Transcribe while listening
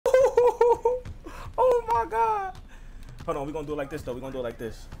my God. Hold on, we're gonna do it like this though. We're gonna do it like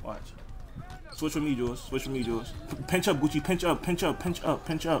this. Watch. Switch with me, Jules. Switch with me, Jules. Pinch up, Gucci. Pinch up, pinch up, pinch up,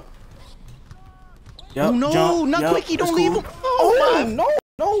 pinch up. Yep, oh no, jump, not yep, Quickie, don't cool. leave him. Oh, no.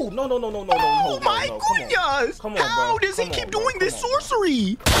 Oh my goodness! Come on, how does he keep doing this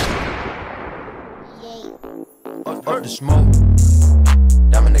sorcery? Up the smoke,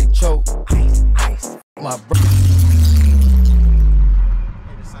 dominate choke. Ice, my bro.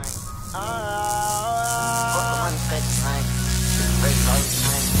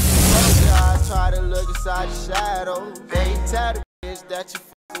 I try to look inside the shadow. They tell the bitch that you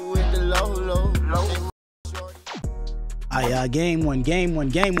with the low. Game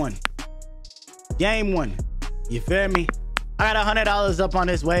one. You feel me? I got $100 up on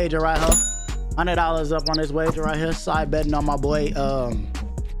this wager right here. $100 up on this wager right here. Side betting on my boy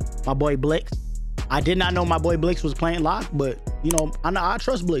Blix. I did not know my boy Blix was playing lock, but you know, I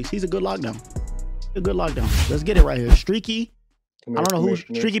trust Blix. He's a good lockdown. Let's get it right here. Streaky. I don't know who.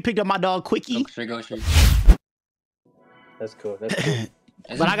 Streaky picked up my dog Quickie. That's cool.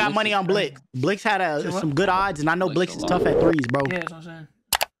 But I got money on Blix. Blix had some good odds, and I know Blix is tough at threes, bro. Yeah, that's what I'm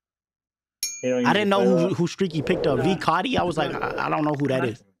saying. I didn't know who Streaky picked up. V Cotty. I was like, I don't know who that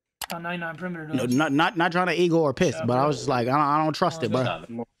is. 99 perimeter. No, not trying to ego or piss, but I was just like, I don't trust it, bro.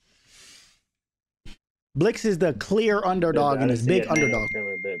 Blix is the clear underdog in this. Big underdog.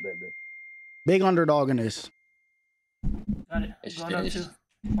 Big underdog in this. Got it. Going up too.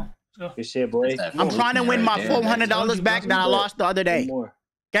 Come on, let's go. Good shit, boy. I'm trying to win my $400 back that I lost the other day.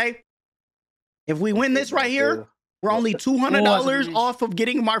 Okay? If we win this right here, we're only $200 off of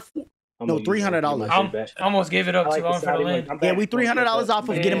getting my... No, $300. I almost gave it up too long for the land. Yeah, we $300 off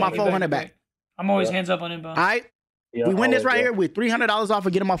of getting my 400 back. I'm always hands up on inbound. All right? We win this right here with $300 off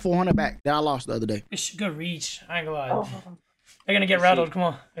of getting my 400 back that I lost the other day. It's good reach. I ain't gonna lie. They're gonna get rattled. Come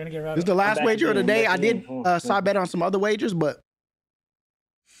on. They're gonna get rattled. This is the last wager of the day. I did side bet on some other wagers, but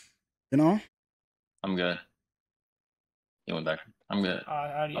you know. I'm good. He went back. I'm good.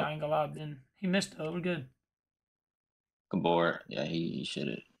 I ain't gonna lie. He missed though. We're good. Good board. Yeah, he shit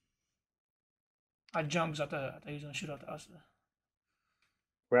it. I jumped because I thought he was gonna shoot out the outside.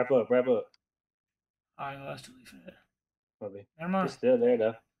 Wrap up. I know that's too late for that. Probably. Never mind. It's still there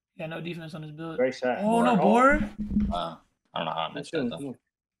though. Yeah, no defense on his build. Great shot. Oh, no board. I don't know how I missed that though.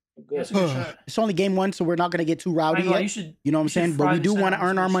 That's a good shot. It's only game one, so we're not gonna get too rowdy yet. You know what I'm saying? But we do want to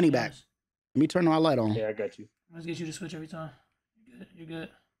earn our money back. Let me turn my light on. Yeah, I got you. Let's get you to switch every time. You're good.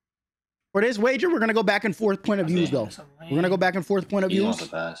 For this wager, we're gonna go back and forth point of views though. We're gonna go back and forth point of views.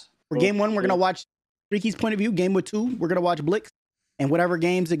 For game one, we're gonna watch Ricky's point of view. Game with two, we're gonna watch Blix. And whatever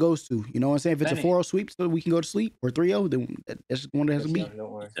games it goes to, you know what I'm saying? If it's a 4-0 sweep, so we can go to sleep, or 3-0, then that's one that has to be.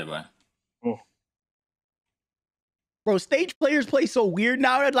 Bro, stage players play so weird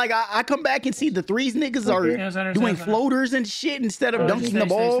now that like I come back and see the threes niggas are doing floaters and shit instead of dunking the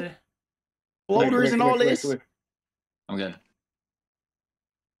ball. Floaters and all this. I'm good.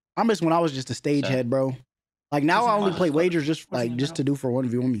 I miss when I was just a stage head, bro. Like now I only play wagers just to do for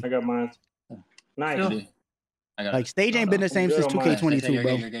 1v1. I got mine. Nice. Like stage ain't been the same since 2K22,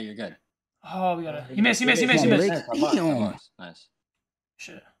 bro. You're good. Oh, we gotta. He missed. Nice.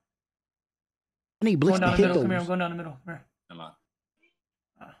 Shit. I need Blix to hit those. Come here, I'm going down the middle. Come here. Come on.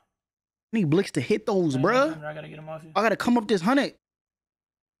 I need Blix to hit those, bruh. I gotta get him off you. I gotta come up this 100.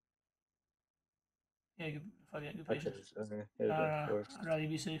 Yeah, good patience. I'd rather you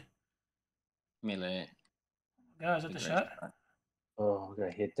be safe. Melee. Guys, at the shot. Oh, we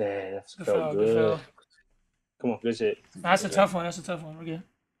gotta hit that. That's good. So good. Good. Come on, good shit. That's a tough one. We're good.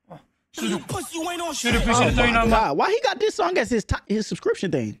 Shoot appreciate the 39. God, why he got this song as his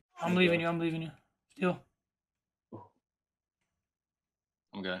subscription thing? I'm leaving you. Still.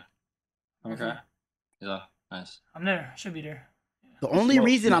 I'm good. I'm okay. He's off. Nice. I'm there. Should be there. The only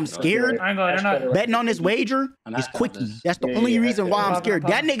reason I'm scared betting on this wager is Quickie. That's the only reason why I'm scared.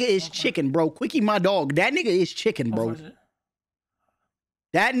 That nigga is chicken, bro. Quickie, my dog. That nigga is chicken, bro.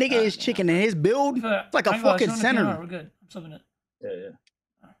 That nigga is chicken, and his build, it's like a fucking center. We're good. I'm subbing it.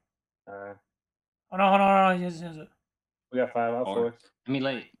 Yeah. Hold on. He has it. We got 5 out for it. Hit me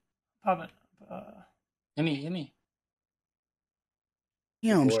late. Pop it. Hit me.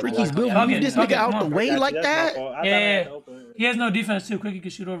 Damn, Streaky's build. Move this nigga out the way like that? Yeah. He has no defense too. Quickie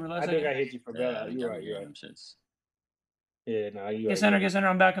can shoot over. I think I hit you for Bella. You're right. Yeah, no, you Get center.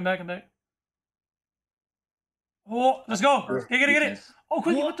 I'm back. Oh, let's go. Get it. Oh,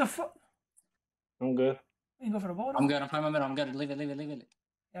 Quickie, what the fuck? I'm good. You can go for the ball. I'm good. I'm playing my middle. I'm good. Leave it.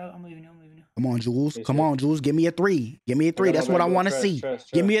 Yeah, I'm leaving you. Come on, Jules. Give me a 3. That's what I want to see.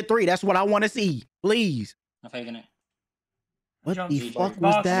 Give me a 3. That's what I want to see. Please. I'm faking it. What the fuck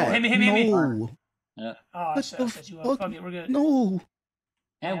was that? Hit me. Yeah. Oh, I What set the you up. fuck? Fuck it, we're good. No.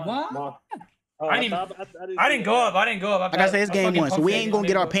 Hey, what? Oh, I didn't go up. I didn't go up. Like I said, it's game one, so we ain't gonna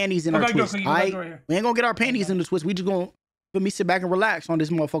get our panties in our twist. All right? We ain't gonna get our panties in the twist. We just gonna let me sit back and relax on this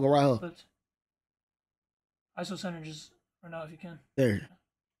motherfucker right here. ISO center just for now if you can. There.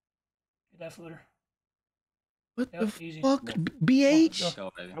 Get that footer. What the easy. fuck? BH?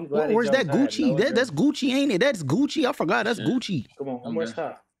 Go, baby. I'm glad Where's that he jumped Gucci? high. That's Gucci, ain't it? That's Gucci. I forgot. That's Shit. Gucci. Come on, one more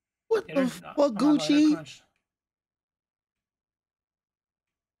shot. What Yeah, the they're- fuck, I'm not gonna let her Gucci? crunch.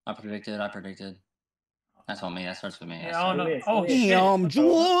 I predicted. That's on me. That starts with me. Yeah, I don't know. Miss, Oh, miss. shit. Damn,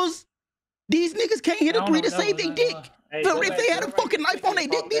 Jules. These niggas can't hit I a don't three know to what save that they was, dick. Hey, So go if back they to had a the fucking right. knife on their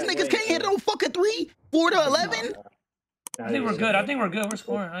dick, these niggas can't hit no fucking 3, 4 to 11. I think we're good. I think we're good. We're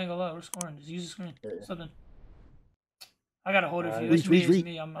scoring. I ain't gonna lie. We're scoring. Just use the screen. Something. I gotta hold it for you. It's Reach.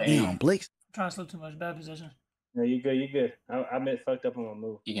 me. I'm Damn, Blake. trying to slip too much. Bad possession. No, you good. You good. I meant fucked up on my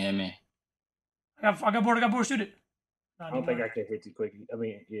move. You can hit me. I got bored. Shoot it. I don't think I can hit you quick. I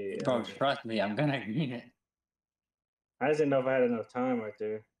mean, yeah. Bro, trust me. I'm gonna green it. I just didn't know if I had enough time right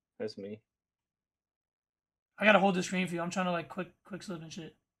there. That's me. I gotta hold the screen for you. I'm trying to like quick slip and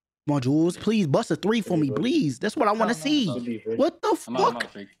shit. Come on, Jules. Please bust a 3 for me, please. That's what I want to No. see. Should be good. What the I'm on fuck?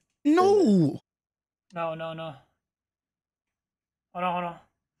 streak. No. No. Hold on. Let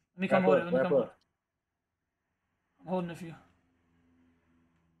me come hold it. Let me come hold it. I'm holding it for you.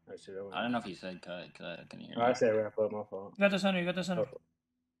 I don't know if you said cut because I couldn't hear I you. said wrap up. My fault. You got the center. Come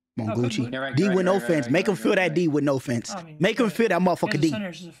on, No, Gucci. Right, D with no right, fence. right, Make him right, feel that right. D with no fence. I mean, Make him feel that motherfucker D.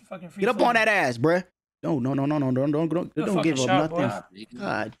 Get up on that ass, bruh. No. Don't give up shot, nothing.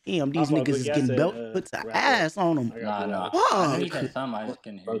 God damn, these My fault, niggas is Boogie. I getting said, belt. Puts an wrap ass on them. Nah. Fuck. I know you said something. I just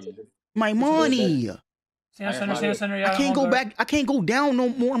couldn't hear you. My money. Stand center. Yeah, I can't go back. I can't go down no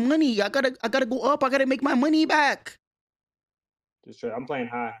more money. I gotta go up. I gotta make my money back. Just try. I'm playing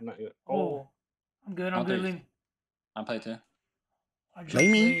high. Not yet. Oh, I'm good. Leave me. I play too. Lay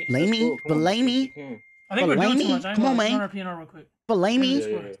me. I think we're doing too much. Come on, man. Run our PNR real quick. Fillet me.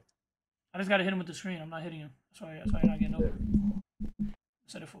 Yeah. I just gotta hit him with the screen. I'm not hitting him. That's why you're not getting over.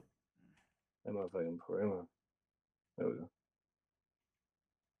 Set it full. That motherfucking perimeter. There we go.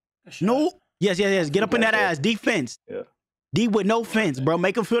 Good shot. No. Yes. Get up in that ass. Defense. Yeah. D with no fence, bro.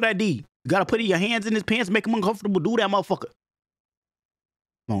 Make him feel that D. You gotta put your hands in his pants, make him uncomfortable. Do that, motherfucker.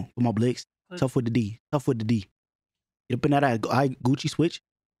 Come on, Blakes. Tough with the D. Get up in that ass. All right, Gucci switch.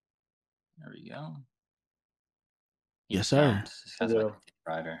 There we go. Yes, sir. That's like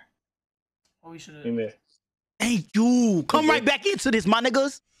rider. Oh, we should We have. missed. Thank you. Come right back into this, my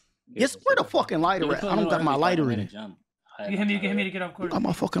niggas. Yes, where the fucking lighter at? I don't got my lighter in. You can hit me to get up I court. got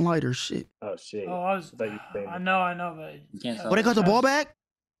my fucking lighter. Shit. Oh shit. Oh, I know, but You can't Oh, they got the ball back?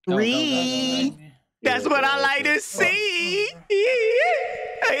 Go, 3. That's what I like to see.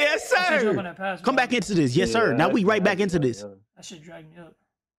 Yes, sir. Come back into this. Yes, sir. Now we right back into this. That shit dragged me up.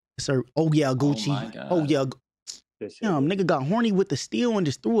 Yes, sir. Oh, yeah, Gucci. my God. Oh, yeah. Damn, nigga got horny with the steel and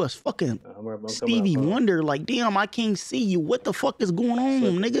just threw us fucking Stevie Wonder. Like, damn, I can't see you. What the fuck is going on,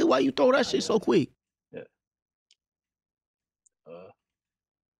 nigga? Why you throw that shit so quick? Yeah.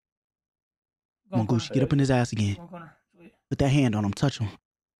 Come on, Gucci. Get up in his ass again. Put that hand on him. Touch him.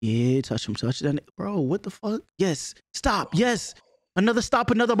 Yeah, touch him. Touch that. Bro, what the fuck? Yes. Stop. Yes. Another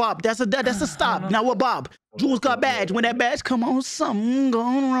stop, another bob. That's a stop. Now what bob? Jules got badge. When that badge come on, something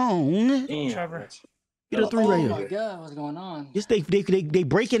going wrong. Trevor. Get a 3 right here. Oh my God, what's going on? Yes, they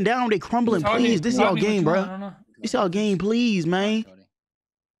breaking down. They crumbling. Please, this is our game, bro. This is our game, please, man.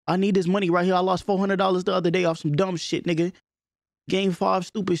 I need this money right here. I lost $400 the other day off some dumb shit, nigga. Game 5,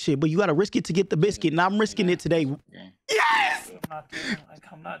 stupid shit. But you gotta risk it to get the biscuit, and I'm risking it today. Yes!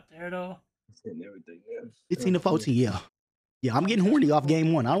 I'm not there though. 15 to 14, yeah. Yeah, I'm getting horny off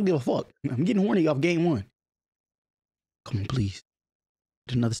game 1. I don't give a fuck. I'm getting horny off game 1. Come on, please.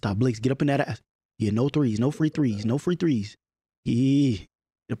 Get another stop. Blakes, get up in that ass. Yeah, no threes. No free threes. No free threes. Yeah.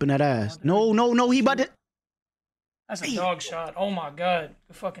 Get up in that ass. No. He about to... That's a dog shot. Oh, my God.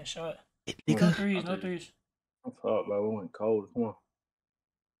 Good fucking shot. No threes. I'm fucked, bro. We went cold. Come on.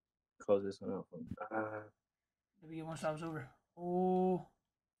 Close this one out for me. Maybe get one stop's over. Oh.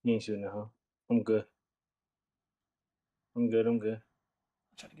 He ain't shooting that, huh? I'm good. I'm good. I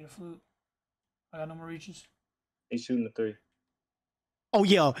tried to get a flute. I got no more reaches. He's shooting the 3. Oh,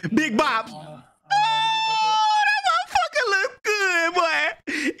 yeah. Big Bob. Oh, that motherfucker look good,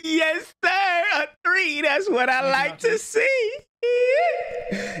 boy. Yes, sir. A 3. That's what I like to see.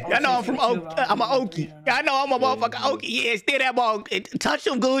 Y'all know I'm from Oak. I'm a Okie. Y'all know I'm a motherfucking Okie. Yeah, steal that ball. Touch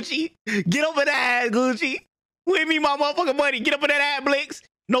him, Gucci. Get over the ass, Gucci. With me, my motherfucking money. Get up in that ass, Blix.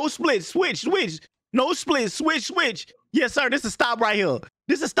 No split. Switch. No split. Switch. Yes, sir. This is stop right here.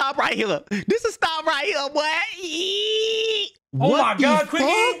 This is stop right here. This is stop right here, boy. Oh my God,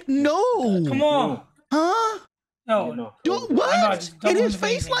 Quickie! No. Come on. Huh? No. Dude, what? Hit his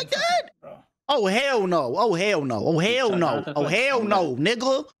face like that? Oh, hell no. Oh, hell no. Oh, hell no. Oh, hell no,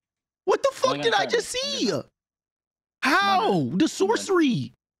 nigga. What the fuck did I just see? How? The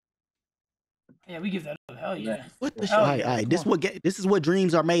sorcery. Yeah, we give that up. Hell yeah. What the shit? All right. This is what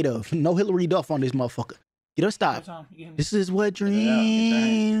dreams are made of. No Hillary Duff on this motherfucker. Get us stop. This is what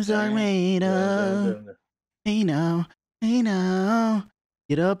dreams are made of. Hey now.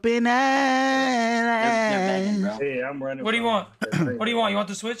 Get up in that. Hey, I'm running. What do you want? What do you want? You want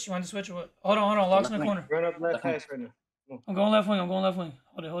the switch? You want the switch or what? Hold on. Lock's in the corner. Run up left pass right now. I'm going left wing.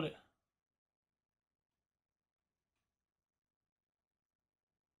 Hold it.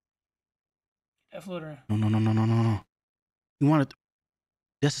 That floater in. No. You want to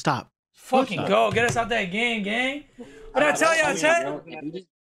just stop. Fucking go. Get us out that gang. What I tell y'all, chat?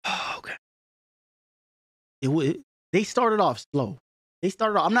 Oh, okay. They started off slow.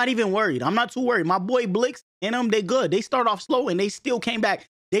 I'm not even worried. I'm not too worried. My boy Blix and them, they good. They started off slow and they still came back.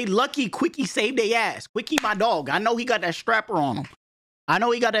 They lucky Quickie saved their ass. Quickie, my dog. I know he got that strapper on him.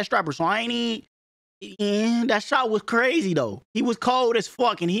 So I ain't that shot was crazy though. He was cold as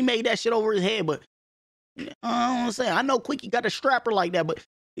fuck and he made that shit over his head. But I know Quickie got a strapper like that, but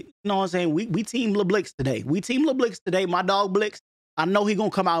you know what I'm saying? We team LeBlix today. My dog Blix. I know he gonna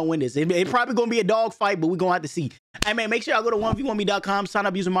come out and win this. It probably gonna be a dog fight, but we gonna have to see. Hey man, make sure y'all go to 1v1me.com. Sign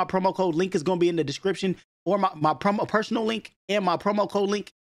up using my promo code. Link is gonna be in the description, or my personal link and my promo code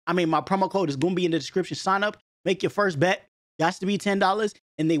link. My promo code is gonna be in the description. Sign up, make your first bet. It has to be $10,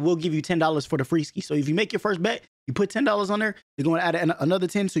 and they will give you $10 for the free ski. So if you make your first bet, you put $10 on there. They're gonna add another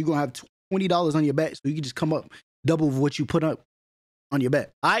 10, so you're gonna have $20 on your bet. So you can just come up double of what you put up on your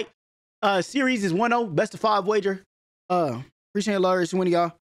bet. All right. Series is 1-0, best of 5 wager. Appreciate it, Larry. One of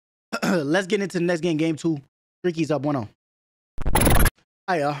y'all. Let's get into the next game 2. Ricky's up 1-0.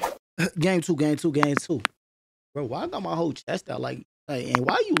 Hi, y'all. Game 2. Bro, why I got my whole chest out like, and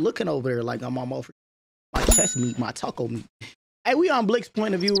why are you looking over there like I'm on my chest meat, my taco meat? Hey, we on Blick's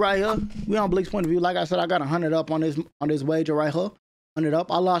point of view right here. Like I said, I got 100 up on this wager right here. 100 up.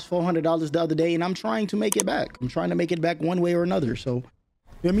 I lost $400 the other day, and I'm trying to make it back. One way or another. So,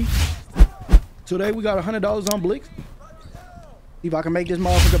 hear me? Today we got $100 on Blick. See if I can make this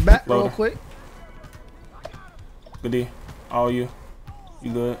motherfucker back real quick. Good D. How are you?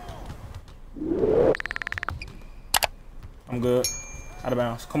 You good? I'm good. Out of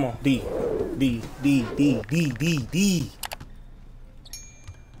bounds. Come on. D.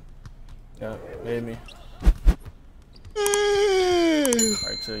 Yeah, hit me.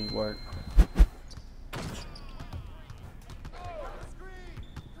 Right till you work.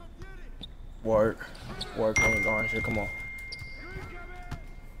 Work ain't going shit. Come on.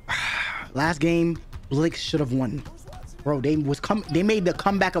 Last game, Blick should have won. Bro, they made the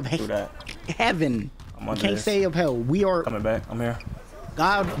comeback of heaven. You can't say of hell. We are coming back. I'm here.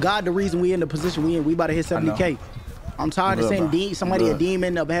 God, the reason we in the position we in, we about to hit 70K. I'm tired of saying somebody a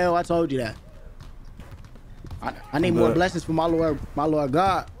demon of hell. I told you that. I need more blessings for my Lord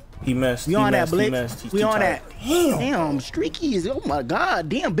God. He messed. We on that, Blick. We on tired. that. Damn, streaky. Oh my God.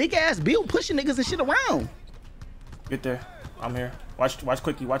 Damn, big ass Bill pushing niggas and shit around. Get there. I'm here. Watch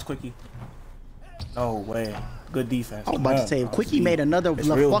Quickie. No way. Good defense. I was about to say, if Quickie made another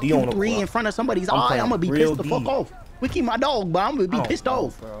fucking 3 in front of somebody's eye, I'm gonna be pissed the fuck off. Quickie my dog, but I'm gonna be pissed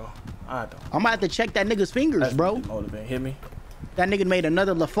off. Bro. I'm gonna have to check that nigga's fingers, bro. Hit me. That nigga made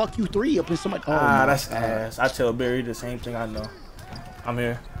another fuck you 3 up in somebody. Oh, that's ass. I tell Barry the same thing I know. I'm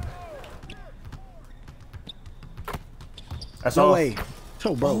here. That's no all. way.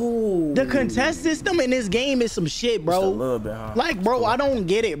 So, bro, the contest system in this game is some shit, bro. Just a little bit, huh? Like, bro, I don't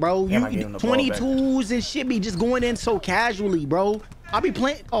get it, bro. You 22s and shit be just going in so casually, bro. I be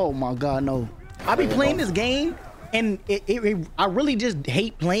playing. Oh my God, no. I be playing this game, and I really just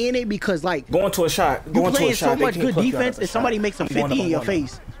hate playing it because, like, going to a shot. You playing so much good defense, and somebody makes a 50 in your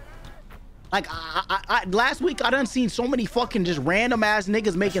face. Like, last week I done seen so many fucking just random ass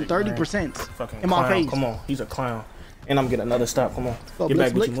niggas making 30% in my face. Come on, he's a clown. And I'm getting another stop. Come on. Get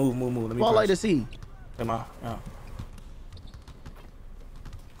back, Gucci. Move. Let me I like to see. Come on. Yeah.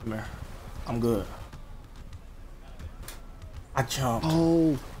 Come here. I'm good. I jumped.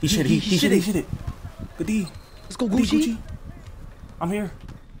 Oh. He shit it. Good D. Let's go, Gucci. I'm here.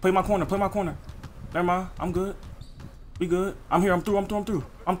 Play my corner. Never mind. I'm good. We good. I'm here. I'm through.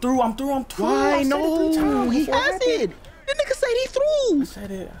 Why no? He has it. The nigga said he through. I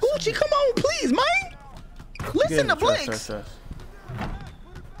said it. Gucci, come on, please, man. Listen to Blix.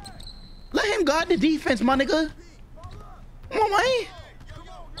 Let him guard the defense, my nigga. Come on, man.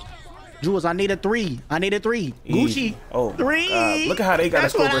 Jules, I need a 3. I need a 3. Easy. Gucci. Oh, 3. God. Look at how they got to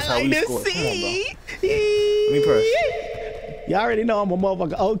score versus how we scored. Come on, bro. Let me press. Y'all already know I'm a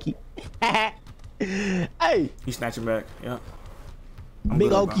motherfucker Okie. Hey. He's snatching back. Yeah.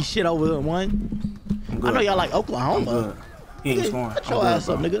 Big Okie shit over here, one. I know y'all like Oklahoma. I'm good. He ain't scoring. Shut your ass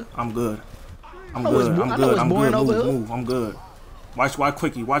up, nigga. I'm good. I'm I know good. it's- I'm I know good. it's I'm boring good. over here. Move. I'm good. Watch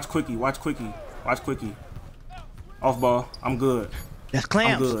quickie. Watch quickie. Watch quickie. Watch quickie. Off ball. I'm good. That's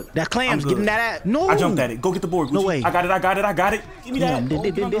clams. I'm good. That's clams. I'm good. Getting that ass. No. I jumped at it. Go get the board, Gucci. No way. I got it. Give me that.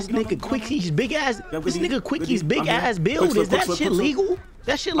 This nigga Quickie's big ass. Yeah, This goodie, nigga Quickie's goodie. big I'm ass good. build. Quick Is that slip, shit quick slip. legal?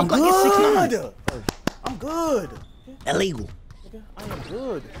 That shit look I'm like it's 6'9". good. I'm good. Illegal. I am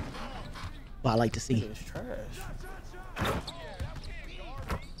good. But I like to see. It's trash.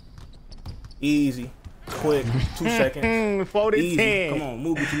 Easy. Quick. 2 seconds. 4 to Easy. 10. Come on,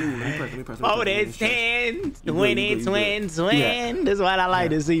 move what you move. Let me press. 4 to 10. You Win good, it, you good. win. Yeah. That's what I like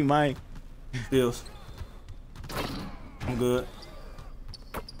to see, man. Steals. I'm good.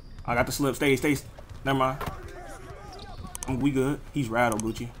 I got the slip. Stay. Never mind. We good. He's rattled,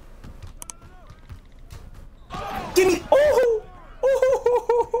 Gucci. Give me.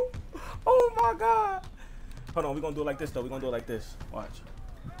 Oh my God. Hold on. We're going to do it like this, though. Watch.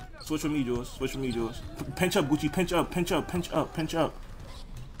 Switch with me, Jules. Pinch up, Gucci. Pinch up.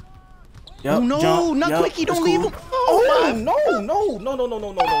 Yep, Oh no, jump. not Yep, Quickie. Don't it's leave cool. him. No.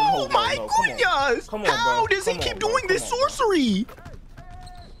 Oh my goodness. Come on, How bro. does he Come keep on, bro. doing this Come on, bro. sorcery?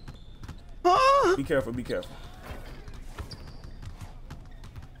 Huh? Be careful.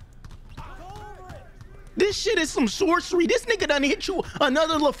 This shit is some sorcery. This nigga done hit you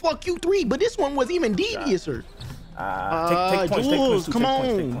another little fuck you 3, but this one was even deviouser. Take points. Jules, Take come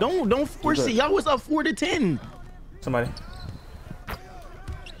points. on. Don't force it. Y'all was up 4 to 10. Somebody.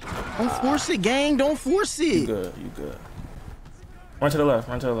 Don't force it, gang. Don't force it. You good. Run to the left.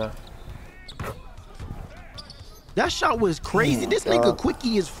 That shot was crazy. This nigga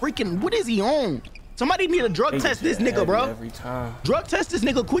Quickie is freaking. What is he on? Somebody need to drug test this nigga, bro. Every time. Drug test this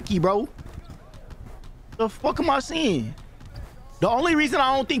nigga Quickie, bro. The fuck am I seeing? The only reason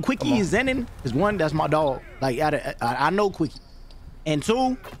I don't think Quickie is zenning is 1, that's my dog. Like I know Quickie, and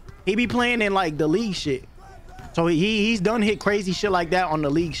 2, he be playing in like the league shit. So he's done hit crazy shit like that on the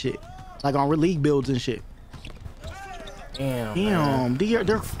league shit, like on league builds and shit. Damn,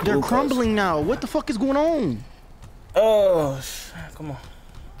 they're crumbling now. What the fuck is going on? Oh, come on.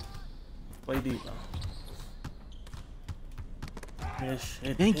 Play deep.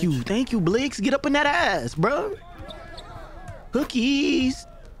 Thank you, Blix. Get up in that ass, bro. Cookies.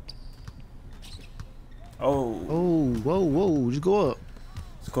 Oh, Whoa, just go up.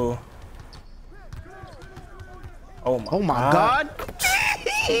 it's cool. Oh my God.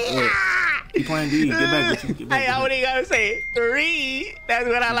 He playing D. Get back, Gucci. Hey, I only gotta say 3. That's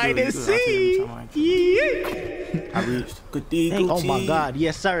what I like to good. see. I reached. Good D, Gucci. Oh my God,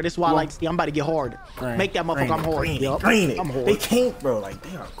 yes sir. This is why I like to see. I'm about to get hard. Make that motherfucker. I'm hard. Yup. Green it. I'm hard. They can't, bro. Like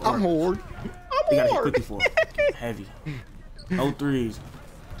they are. I'm hard. They gotta hit hard. Quickie for it. Heavy. No threes.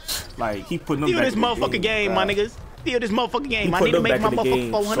 Like he putting them Steal back this in the motherfucking game, my niggas. Steal this motherfucking game. I He need to put make them my back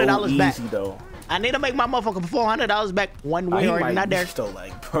in the motherfucker game $400 back. so easy, though. I need to make my motherfucker $400 back one way or another. Still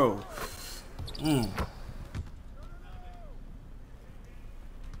like, bro.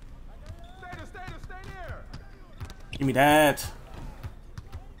 Give me that.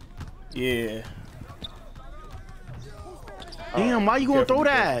 Yeah. Damn, why you gonna throw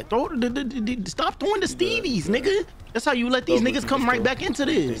that? Stop throwing the Stevies, nigga. That's how you let these niggas come right back into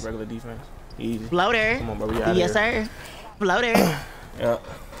this. Regular defense. Easy. Floater. Come on, bro. We out Yes, here. sir. Floater. Yeah.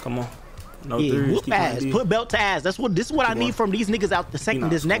 Come on. No Yeah, threes. whoop Keep ass. playing D. Put belt to ass. This is what I need from these niggas out this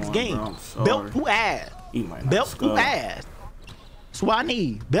next scoring, game. bro. I'm sorry. Belt to ass. He might not Belt to score. ass. That's what I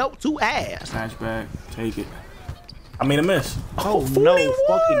need. Belt to ass. Snatch back. Take it. I made a miss. Oh no,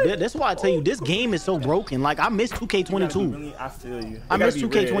 fucking. That's why I tell you this game is so broken. Like I miss 2K22. Really, I feel you. I miss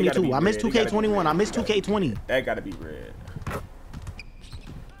 2K22. I miss 2K21. I miss 2K20. That gotta be red.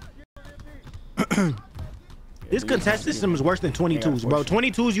 This contest system is worse than 22s, bro.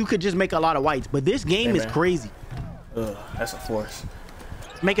 22s you could just make a lot of whites, but this game is crazy. That's a force.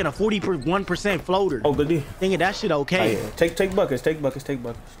 Making a 41% floater. Oh, good D. Thinking that shit okay. Oh, yeah. Take buckets. Take buckets. Take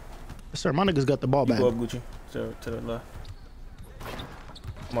buckets. Sir, my niggas got the ball You back. go up, Gucci. To the left.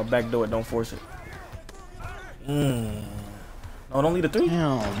 I'm gonna backdoor it. Don't force it. No, don't leave the 3.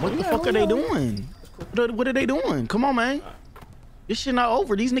 Damn, what the fuck are they doing? What are they doing? Come on, man. This shit not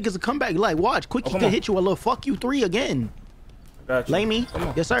over. These niggas will come back. Like, watch. Quickie can hit you a little fuck you 3 again. Got you. Lay me.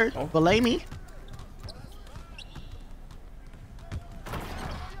 Yes, sir. Belay me.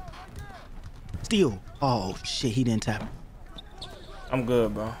 Steal. Oh, shit. He didn't tap. I'm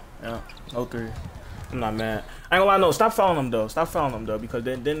good, bro. Yeah, no 3. I'm not mad. I ain't gonna lie, no. Stop following them though. Stop following them though, because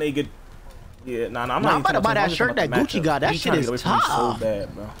then they get. Yeah, nah. I'm not about to buy that shirt that Gucci got. That shit is tough. So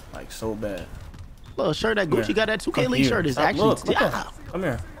bad, bro. Like so bad. Little shirt that Gucci got. That 2K League shirt is actually tough. Come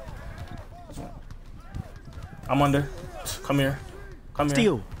here. I'm under. Come here. Come here.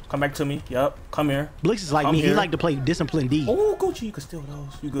 Steal. Come back to me. Yup. Come here. Blix is like me. He like to play discipline D. Oh, Gucci, you can steal those.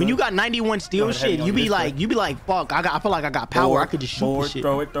 You good. When you got 91 steal shit, you be like, fuck. I feel like I got power. I could just shoot this shit.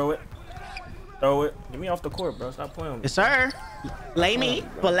 Throw it. Get me off the court, bro. Stop playing with me. Yes, sir. Play me.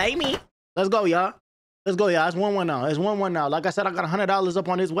 Let's go, y'all. It's 1-1 now. It's 1-1 now. Like I said, I got $100 up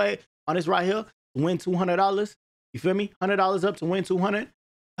on this way. On this right here. To win $200. You feel me? $100 up to win 200.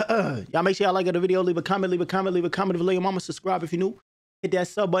 Y'all make sure y'all like the video. Leave a comment. Leave a comment if your mama. Subscribe if you're new. Hit that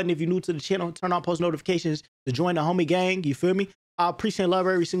sub button if you're new to the channel. Turn on post notifications to join the homie gang. You feel me? I appreciate and love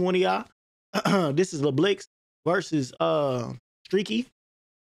every single one of y'all. This is LeBlix versus Streaky.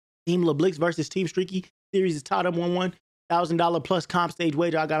 Team LeBlix versus Team Streaky. Series is tied up 1-1. $1,000 plus comp stage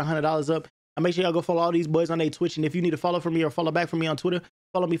wager. I got $100 up. And make sure y'all go follow all these boys on their Twitch. And if you need to follow from me or follow back from me on Twitter,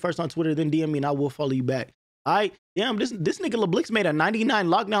 follow me first on Twitter, then DM me and I will follow you back. All right. Damn, this nigga LeBlix made a 99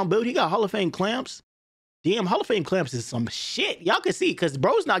 lockdown build. He got Hall of Fame clamps. Damn, Hall of Fame clamps is some shit. Y'all can see, because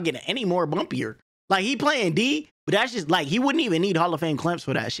bro's not getting any more bumpier. Like, he playing D, but that's just, like, he wouldn't even need Hall of Fame clamps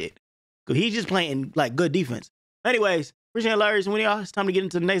for that shit. Because he's just playing, like, good defense. Anyways, appreciate Larry's winning, y'all. It's time to get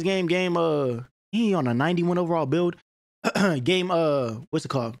into the next game. He on a 91 overall build. What's it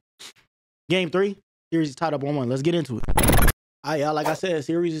called? Game 3. Series is tied up 1-1. Let's get into it. All right, y'all. Like I said,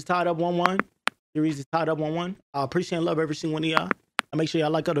 series is tied up 1-1. I appreciate and love every single one of y'all. Make sure y'all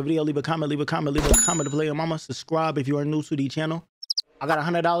like the video, leave a comment to play your mama. Subscribe if you are new to the channel. I got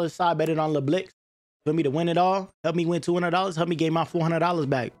 $100 side betted on LeBlix. For me to win it all, help me win $200, help me get my $400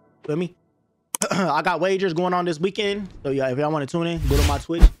 back. Feel me? I got wagers going on this weekend. So yeah, if y'all want to tune in, go to my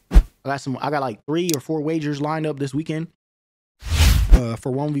Twitch. I got like 3 or 4 wagers lined up this weekend.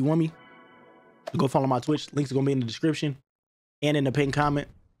 For 1v1 me. So go follow my Twitch. Links are gonna be in the description and in the pinned comment.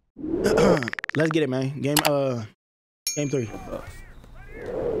 Let's get it, man. Game 3.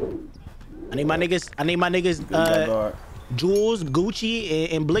 I need my niggas, Jules,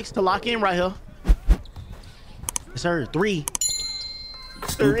 Gucci, and Blix to lock in right here. Yes, sir. 3.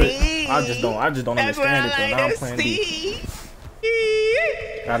 Stupid. 3. I just don't understand it though. Now I'm playing D.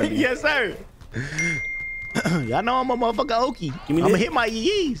 Gotta be. Yes, sir. Y'all know I'm a motherfucker Okie. I'm gonna hit my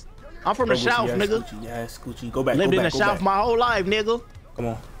yees. I'm from the South, nigga. Gucci, yes, Gucci. Go back. Lived in the South my whole life, nigga. Come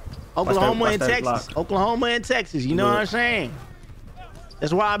on. Oklahoma and Texas. Oklahoma and Texas. You know what I'm saying?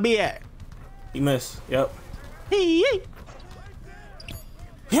 That's where I be at. He missed. Yep.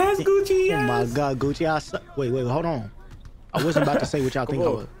 Yes, Gucci. Yes. Oh my God, Gucci. Wait, hold on. I wasn't about to say what y'all think I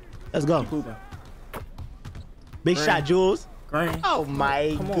was. Let's go. Big shot, Jules. Green. Oh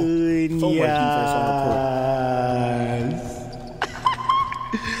my goodness.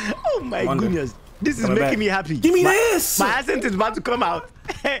 Oh my goodness. This is making me happy. Give me this. My accent is about to come out.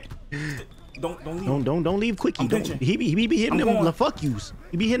 Don't leave quickie. He be hitting them la fuck yous.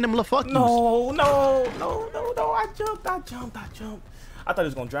 He be hitting them la fuck yous. No. I jumped. I thought he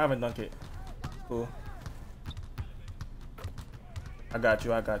was gonna drive and dunk it. Cool. I got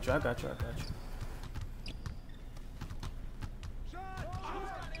you.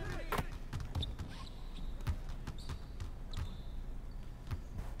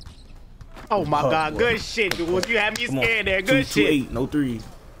 Oh my God, good shit, dude. You had me scared there. Good shit. 2-8, no 3.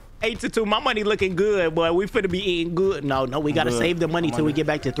 8-2. My money looking good, boy. We finna be eating good. No, we gotta save the money till we get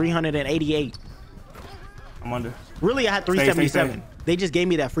back to 388. I'm under. Really, I had 377. They just gave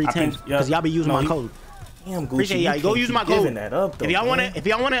me that free 10 because y'all be using my code. Damn, Gucci. Appreciate y'all. Go use my code. That up, though, if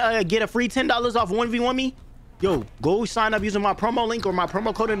y'all wanna get a free $10 off 1v1 me, yo, go sign up using my promo link or my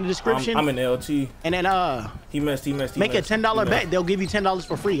promo code in the description. I'm in LT. And then he missed. Make a $10 bet. They'll give you $10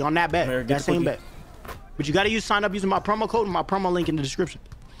 for free on that bet. That same bet. But you gotta sign up using my promo code and my promo link in the description.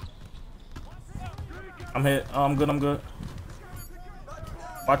 I'm hit. I'm good.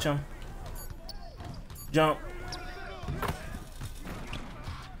 Watch him. Jump.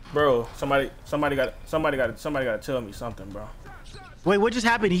 Bro, somebody got to tell me something, bro. Wait, what just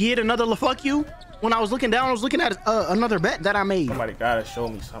happened? He hit another la fuck you? When I was looking down, I was looking at another bet that I made. Somebody gotta show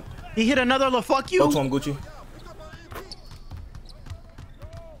me something. He hit another la fuck you? Go to him, Gucci.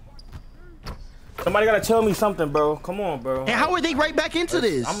 Somebody gotta tell me something, bro. Come on, bro. And how are they right back into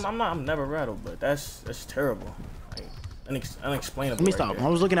this? I'm never rattled, but that's terrible. Like, unexplainable. Let me stop. I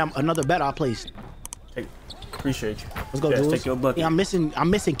was looking at another bet I placed. Hey, appreciate you. Let's go, Jules. Take your bucket. Yeah, I'm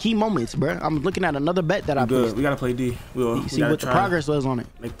missing key moments, bro. I'm looking at another bet that I placed. We gotta play D. We see what the progress was on it.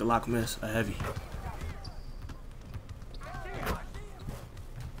 Make the lock miss a heavy.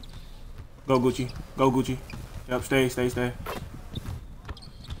 Go Gucci. Go Gucci. Yep, stay.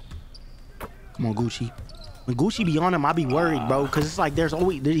 Come on, Gucci. When Gucci be on him, I be worried, bro, because it's like there's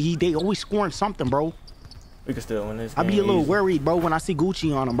always they always scoring something, bro. We can still win this. I be a little worried, bro, when I see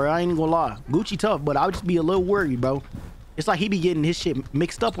Gucci on him, bro. I ain't gonna lie. Gucci tough, but I would just be a little worried, bro. It's like he be getting his shit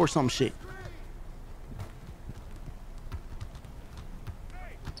mixed up or some shit.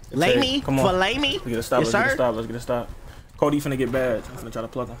 Lay me, fillet me. Let's get a stop. Yes, Let's get a stop. Cody finna get bad. I'm finna try to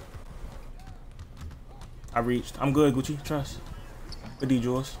plug him. I reached. I'm good, Gucci. Trust. Good D,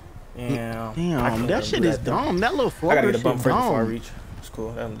 Jules. Damn, that shit is dumb. That little floater I gotta get a bump shit first before I dumb. reach. It's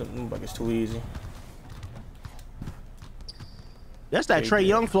cool. That bucket's too easy. That's that Trae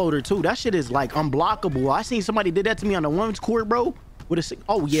Young floater too. That shit is like unblockable. I seen somebody did that to me on the women's court, bro. With a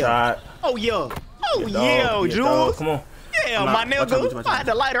oh yeah, shot. Oh yeah, oh yeah, Jules. Come on. Yeah, my nigga. I had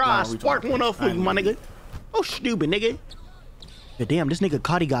the lighter eye. Spark one up for you, my nigga. Oh stupid nigga. But damn, this nigga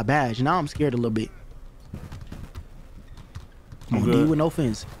Cotty got badge. Now I'm scared a little bit. Come on, D with no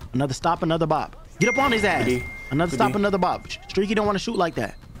offense. Another stop, another bop. Get up on his ass. Another stop, another bop. Streaky don't want to shoot like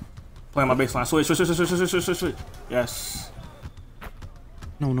that. Playing my baseline. Switch. Yes.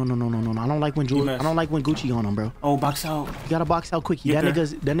 No. I don't like when Gucci on him, bro. Oh, box out. You gotta box out quick. That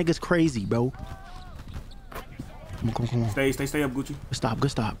nigga's crazy, bro. Come on. Stay up, Gucci.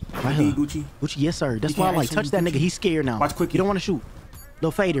 Good stop. Right here. Gucci, yes, sir. That's why I'm like, touch that nigga. He's scared now. Watch quick. You don't want to shoot.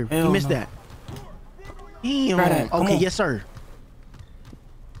 Little fader. Hell You missed no. that. Damn. Okay, yes, sir.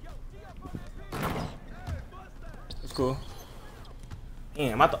 It's cool.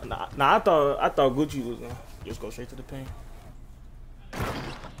 Damn, I thought Gucci was gonna just go straight to the paint.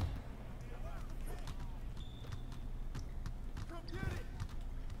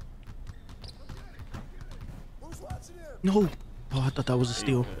 No. Oh, I thought that was a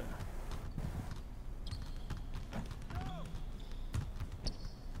steal.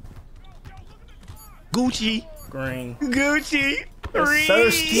 Gucci. Green. Gucci. Yes,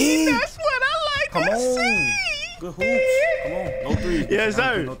 sir, Steve. That's what I like Come to on. see. Good hoops. Come on. No threes. Yes,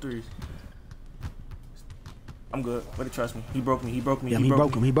 sir. No threes. I'm good. But he trust me. He broke me. Yeah, he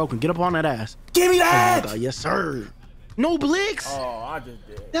broke him. Get up on that ass. Give me that. Oh, my God. Yes, sir. No Blix. Oh, I just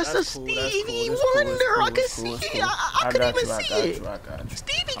did. That's a Stevie Wonder. I can see it. I couldn't even see it. I got you.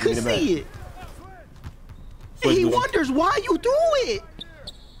 Stevie could see it. And he wonders why you do it.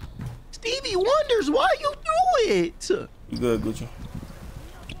 Stevie wonders why you do it. You good, Gucci?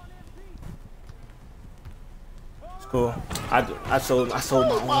 It's cool. I sold my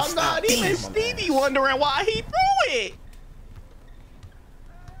Oh my God! Even Stevie wondering why he threw it.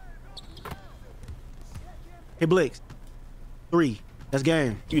 Hey Blix, 3. That's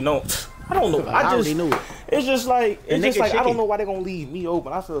game. You know, I don't know. I already knew it. It's just like I chicken. don't know why they gonna leave me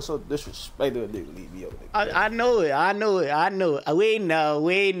open. I feel so disrespected they leave me open. I know it. We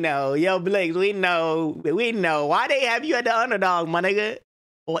know. Yo, Blix, we know. Why they have you at the underdog, my nigga?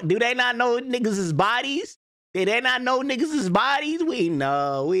 Or do they not know niggas' bodies? Did they not know niggas' bodies? We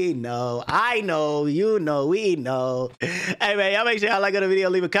know. I know, you know, we know. Hey, man, y'all make sure y'all like the video.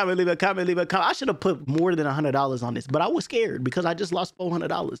 Leave a comment. I should have put more than $100 on this, but I was scared because I just lost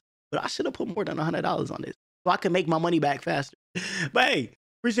 $400. But I should have put more than $100 on this so I can make my money back faster. But hey,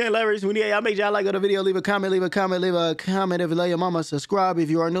 appreciate leverage. Y'all make sure y'all like the video. Leave a comment. If you love your mama, subscribe if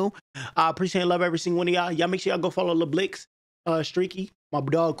you are new. I appreciate and love every single one of y'all. Y'all make sure y'all go follow Lil Blix, Streaky, my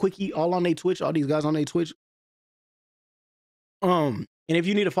dog Quickie, all on their Twitch. All these guys on their Twitch. And if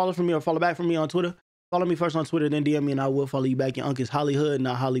you need to follow from me or follow back from me on Twitter, follow me first on Twitter, then DM me and I will follow you back. Your uncle's Hollywood,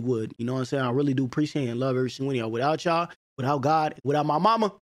 not Hollywood. You know what I'm saying? I really do appreciate and love every single one of y'all. Without y'all, without God, without my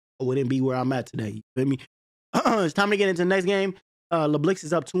mama, I wouldn't be where I'm at today. You feel me? It's time to get into the next game. LeBlix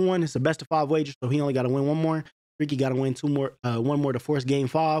is up 2-1. It's a best of 5 wager, so he only got to win one more. Ricky got to win one more to force game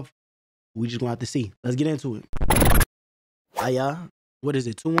 5. We just gonna have to see. Let's get into it. What is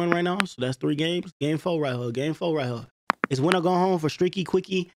it? 2-1 right now. So that's 3 games. Game 4 right here. It's winner go home for Streaky,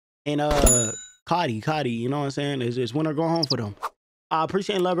 Quickie, and Cotty. You know what I'm saying? It's winner go home for them. I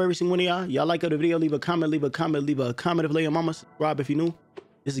appreciate and love every single one of y'all. Y'all like the video? Leave a comment. If you your mama, subscribe if you new.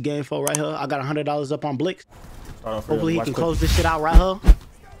 This is game 4 right here. I got $100 up on Blix. Hopefully he can close this shit out right here.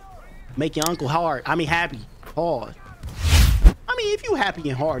 Make your uncle hard. I mean happy. Hard. I mean, if you happy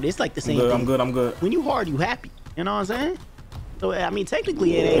and hard, it's like the same thing. I'm good. When you hard, you happy. You know what I'm saying? So I mean,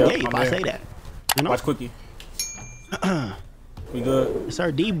 technically it ain't gay if I say that. You know? Watch Quickie. We good.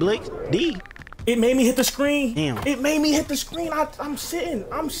 Sir, D Blix. D. It made me hit the screen. Damn. It made me hit the screen. I'm sitting.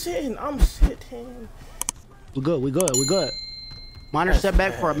 We good. Minor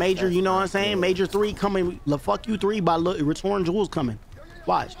setback for a major, you know what I'm saying? Major 3 coming. Fuck you 3 by return Jules coming.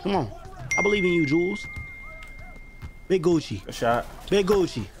 Watch. Come on. I believe in you, Jules. Big Gucci. Good shot. Big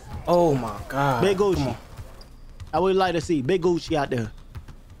Gucci. Oh my God. Big Come Gucci. on. I would like to see Big Gucci out there.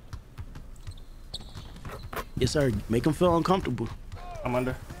 Yes, sir. Make him feel uncomfortable. I'm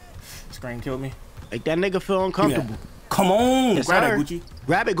under. Screen killed me. Make that nigga feel uncomfortable. Come on. Yes, Grab sir. it, Gucci.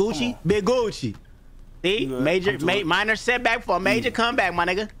 Grab it, Gucci. Big Gucci. See? Minor setback for a major comeback, my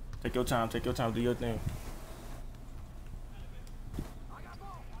nigga. Take your time. Take your time. Do your thing.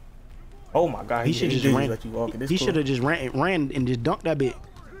 Oh my God. He should have just ran. He cool. should have just ran and just dunked that bit.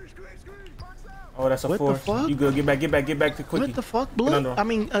 Oh, that's a What four. the fuck? You good? Get back to Quickie. What the fuck, Blood? I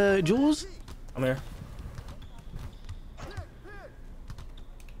mean, Jules? I'm here.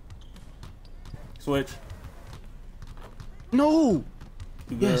 Switch. No.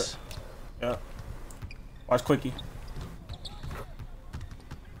 You good? Yes. Yeah. Watch Quickie.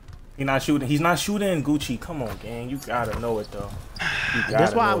 He's not shooting. He's not shooting, Gucci. Come on, gang. You gotta know it though.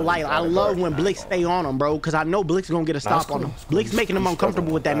 That's why I love when Blix stay on him, bro, because I know Blix gonna get a stop on him. Blix making him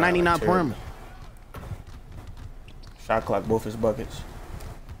uncomfortable with that 99 perimeter. Shot clock both his buckets.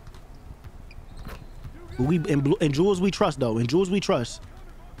 In Jules we trust though. In Jules we trust.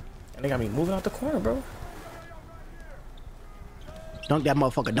 And they got me moving out the corner, bro. Dunk that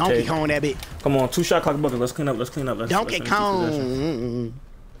motherfucker. Donkey Kong that bit. Come on, 2 shot clock buckets. Let's clean up. Let's clean up. Donkey Kong.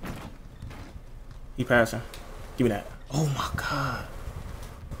 He passing. Give me that. Oh my God.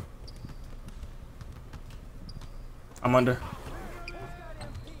 I'm under.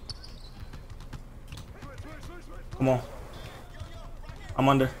 Come on. I'm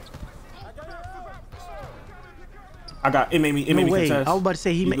under. I got it. Made me contest. I was about to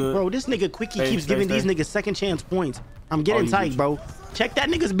say bro. This nigga Quickie keeps giving these niggas second chance points. I'm getting tight, bro. Check that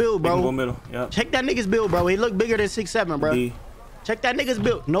nigga's build, bro. Go middle. Yep. Check that nigga's build, bro. He look bigger than 6'7", bro. D. Check that nigga's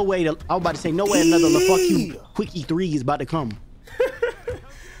build. No way. I was about to say no way another fuck you Quickie 3 is about to come.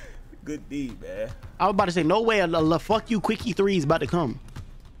 Good D, man. I was about to say no way a fuck you Quickie 3 is about to come.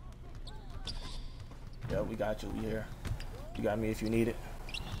 Yeah, we got you. We here. You got me if you need it.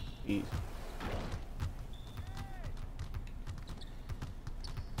 Eat.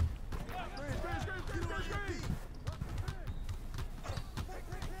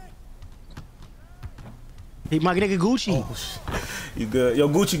 Hit my nigga Gucci. Oh, you good? Yo,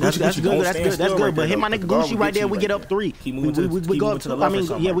 Gucci. That's good. But hit my nigga Gucci right there. We get up 3. We go up 2. I mean,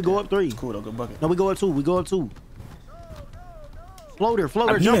 yeah, we go up 3. Cool, though. Good bucket. No, we go up 2. We go up 2. Floater,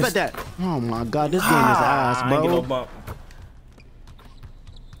 jump at that. Oh my God, this game is ass, bro. I ain't get no bump.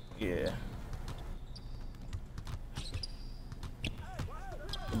 Yeah.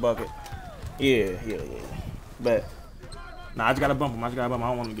 The bucket. Yeah. Bet. Nah, I just gotta bump him. I don't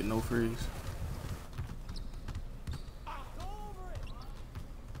want him to get no freeze.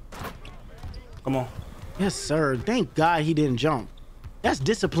 Come on. Yes, sir. Thank God he didn't jump. That's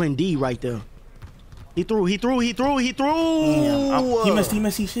discipline D right there. He threw. Damn, he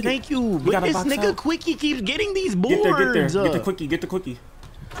missed. He shit. Thank you. But this nigga Quickie keeps getting these boards. Get the Quickie.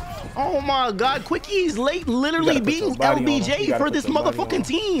 Oh my God, Quickie's literally being LBJ for this motherfucking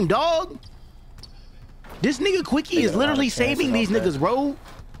team, dog. This nigga Quickie is literally saving these niggas, bro.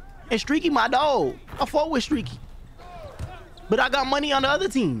 And Streaky my dog. I fought with Streaky. But I got money on the other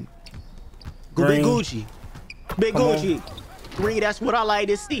team. Big Gucci. Big Gucci. Green, that's what I like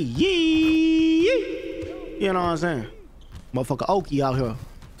to see. Yee. You know what I'm saying? Motherfucker Okie out here.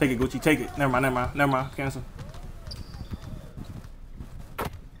 Take it, Gucci. Take it. Never mind. Cancel.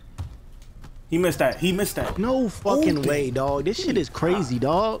 He missed that. No fucking way, dog. This shit is crazy,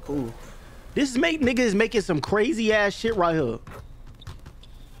 dog. Ooh. This niggas making some crazy ass shit right here.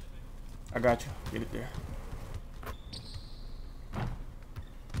 I got you. Get it there.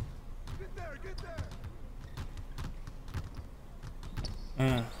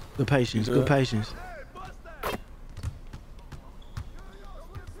 Good patience. Good patience.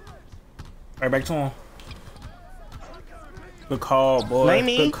 Right back to him. Good call, boy. Lay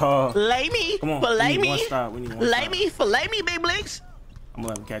me. Good call. Lay me. Come on. Fillet we need me. one stop. We need one Lay stop. me. Fillet me, Big Blix. I'm gonna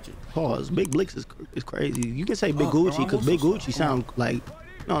let him catch it. Pause. Big Blix is crazy. You can say Big Gucci because Big Gucci sound like,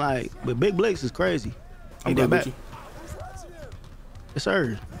 but Big Blix is crazy. I'm good, Gucci. Yes,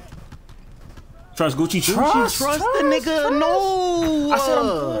 sir. Trust Gucci. Trust the nigga. No. I said I'm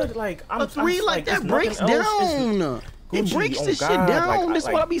good. Like I'm a 3 like that breaks down. It breaks this shit down. This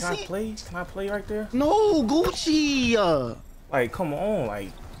what I be seeing. Can I play right there? No, Gucci. Like, come on, like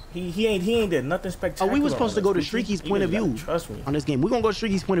he ain't did nothing spectacular. Oh, we was supposed to go to Streaky's point of view. Trust me on this game. We're gonna go to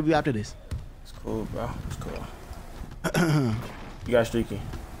Streaky's point of view after this. It's cool, bro. It's cool. You got Streaky.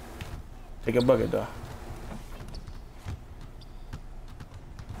 Take a bucket though.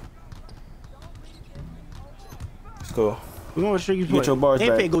 It's cool. We're gonna show you Get your bars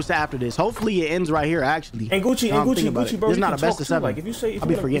back. goes after this. Hopefully it ends right here. Actually. And Gucci, bro. It's not a best of 7. Like if you say if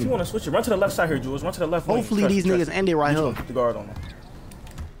I'll you want to switch it, run to the left side here, Jules. Run to the left. Hopefully these niggas end it right here. Keep the guard on them.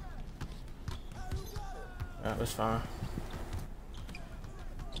 Yeah, that's fine.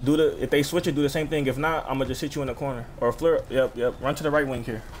 If they switch it, do the same thing. If not, I'm gonna just hit you in the corner or flare. Yep. Run to the right wing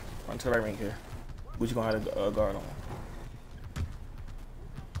here. Run to the right wing here. Gucci gonna have a guard on.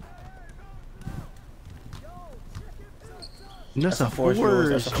 That's a force,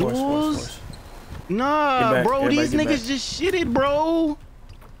 Jules. Nah, bro, these niggas just shitted, bro.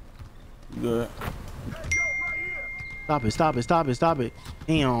 Good. Stop it.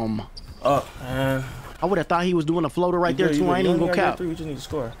 Damn. Man. I would have thought he was doing a floater right there too. I ain't even gonna cap. We just need to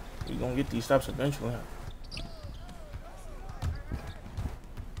score. You gonna get these stops eventually.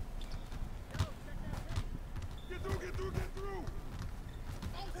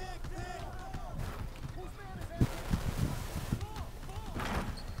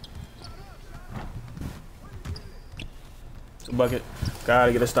 Bucket.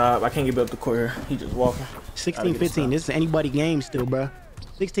 Gotta get a stop. I can't get up the court here. He just walking. 16-15. This is anybody game still, bro.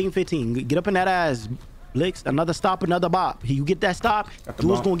 16-15. Get up in that ass, Blix. Another stop, another bop. You get that stop,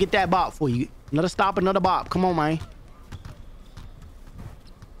 Jules gonna get that bop for you. Another stop, another bop. Come on, man.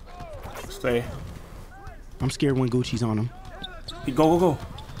 Stay. I'm scared when Gucci's on him. Go.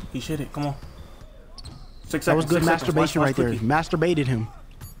 He shit it. Come on. 6 seconds. That was good masturbation right there. Cookie. Masturbated him.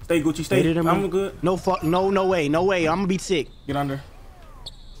 Stay, Gucci. Stay. I'm good. No way. I'm gonna be sick. Get under.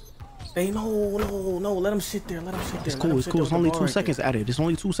 Stay. No. Let him sit there. It's cool. It's only 2 seconds at it. It's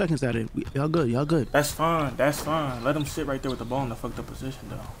only 2 seconds at it. Y'all good. That's fine. Let him sit right there with the ball in the fucked up position,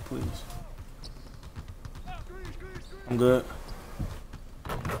 though. Please. I'm good.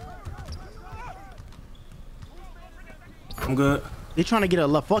 They trying to get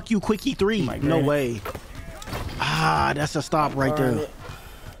a fuck you quickie 3. No way. That's a stop right there.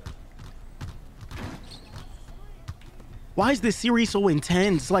 Why is this series so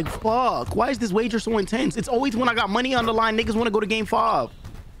intense? Like, fuck. Why is this wager so intense? It's always when I got money on the line, niggas want to go to game 5.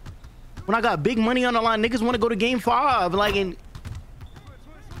 When I got big money on the line, niggas want to go to game 5. Like, and...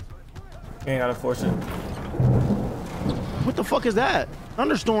 You ain't gotta force it. What the fuck is that?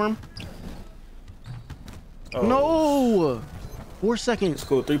 Thunderstorm. Oh. No. 4 seconds. It's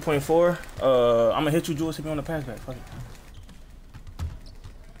cool. 3.4. I'm gonna hit you, Jules. Hit me on the pass back. Fuck it.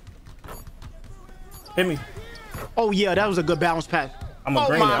 Hit me. Oh yeah, that was a good bounce pass. I'm a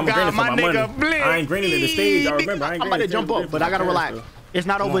green it. I'm greening for my money. Blitz. I ain't greening in the stage. I remember. I'm about to jump up, but I gotta relax. It's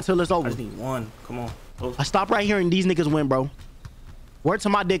not over until it's over. I just need one. Come on. I stop right here and these niggas win, bro. Word to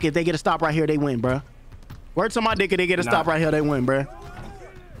my dick, if they get a stop right here, they win, bro. Word to my dick, if they get a stop right here, they win, bro.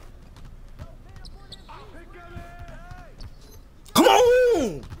 Come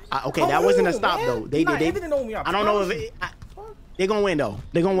on. Okay, that wasn't a stop though. They I don't know if they gonna win though.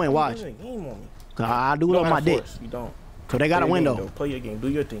 They gonna win. Watch. I do it on my dick. You don't. So they got a win though. Play your game. Do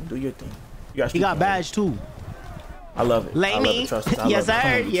your thing. He got badge too. I love it. Lay me. Yes,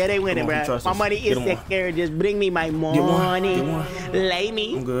 sir. Yeah, they winning, bro. My money is secure. Just bring me my money. Lay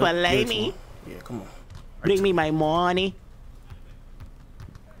me. But lay me. Yeah, come on. Bring me my money.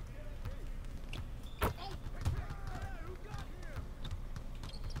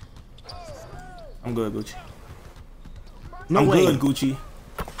 I'm good, Gucci. I'm good, Gucci.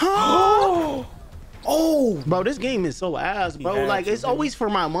 Oh, bro, this game is so ass, bro. Like, it's always for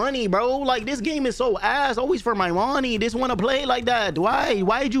my money, bro. Like, this game is so ass, always for my money. This wanna play like that. Why?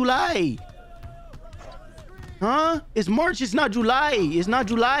 Why'd you lie? Huh? It's March, it's not July. It's not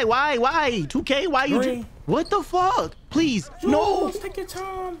July. Why? 2K, why you what the fuck? Please, no. Take your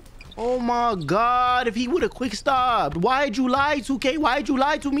time. Oh my God, if he would have quick stopped. Why'd you lie, 2K? Why'd you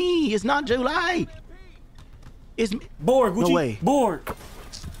lie to me? It's not July. It's bored, Gucci. No way. Bored.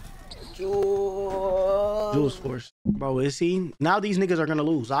 Jules Force, bro. Is he now? These niggas are gonna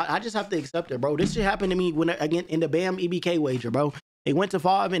lose. I just have to accept it, bro. This shit happened to me when again in the BAM EBK wager, bro. They went to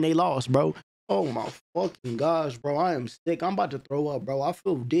 5 and they lost, bro. Oh my fucking gosh, bro. I am sick. I'm about to throw up, bro. I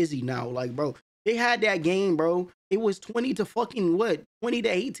feel dizzy now, like, bro. They had that game, bro. It was 20 to fucking what? 20 to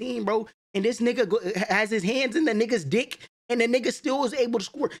 18, bro. And this nigga has his hands in the nigga's dick. And the nigga still was able to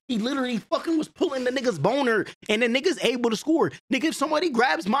score. He literally fucking was pulling the nigga's boner. And the nigga's able to score. Nigga, if somebody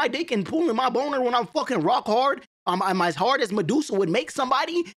grabs my dick and pulling my boner when I'm fucking rock hard, I'm as hard as Medusa would make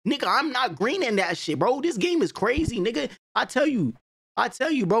somebody. Nigga, I'm not greening that shit, bro. This game is crazy, nigga. I tell you,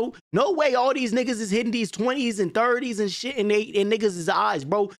 bro. No way all these niggas is hitting these 20s and 30s and shit in niggas' eyes,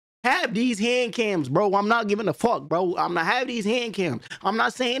 bro. Have these hand cams, bro. I'm not giving a fuck, bro. I'm not have these hand cams. I'm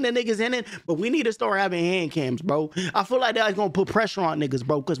not saying the niggas in it, but we need to start having hand cams, bro. I feel like that's gonna put pressure on niggas,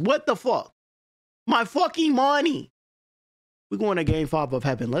 bro. Cause what the fuck? My fucking money. We going to game 5 of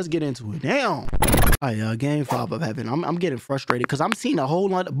heaven. Let's get into it. Damn. All right, game 5 of heaven. I'm getting frustrated because I'm seeing a whole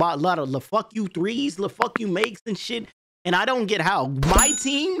lot of the fuck you threes, the fuck you makes and shit. And I don't get how. My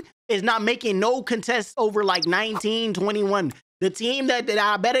team is not making no contests over like 19, 21. The team that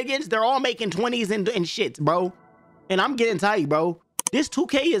I bet against, they're all making 20s and shits, bro. And I'm getting tight, bro. This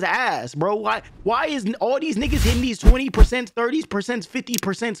 2K is ass, bro. Why is all these niggas hitting these 20%, 30%,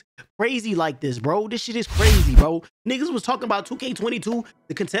 50% crazy like this, bro? This shit is crazy, bro. Niggas was talking about 2K22.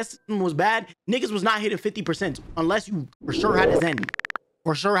 The contestant was bad. Niggas was not hitting 50% unless you for sure had a Zen.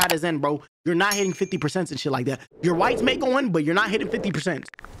 For sure had a Zen, bro. You're not hitting 50% and shit like that. Your whites may go in, but you're not hitting 50%.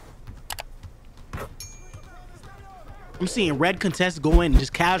 I'm seeing red contests go in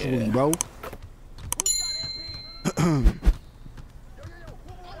just casually, bro.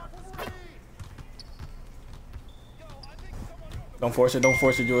 Don't force it,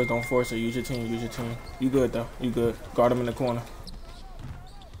 Jules. Don't force it. Use your team, use your team. You good, though. You good. Guard him in the corner.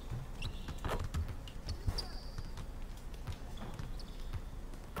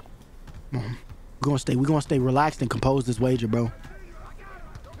 We're gonna stay relaxed and compose this wager, bro.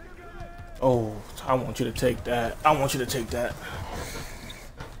 Oh, I want you to take that. I want you to take that.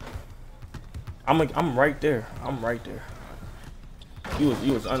 I'm right there. I'm right there. You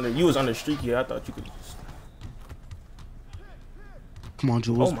was under streaky. I thought you could. Come on,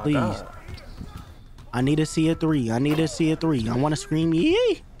 Jules, please. God. I need to see a 3. I need to see a 3. I want to scream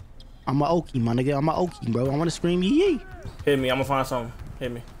yee. I'm a Okie, my nigga. I'm a Okie, bro. I want to scream yee. Hit me. I'm gonna find something.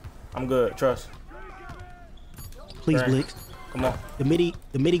 Hit me. I'm good. Trust. Please, Blix. Come on. The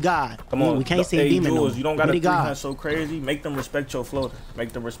midi god. Come on. We can't say demon. Jules, you don't gotta think that's so crazy. Make them respect your floater.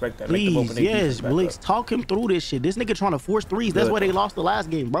 Make them respect that. Please, make them yes, Blix. Talk him through this shit. This nigga trying to force threes. That's why they lost the last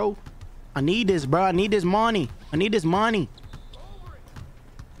game, bro. I need this, bro. I need this money. I need this money.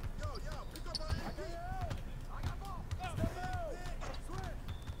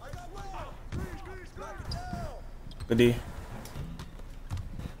 Good D.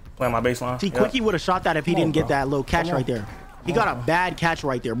 Playing my baseline. See, Quickie would have shot that if he didn't get that little catch right there. He got a bad catch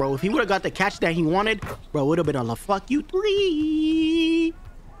right there, bro. If he would have got the catch that he wanted, bro, it would have been a fuck you 3.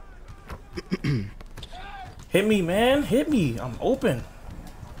 Hit me, man. Hit me. I'm open.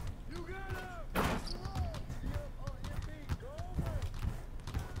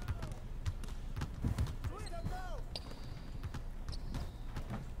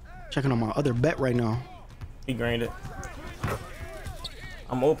 Checking on my other bet right now. He grained it.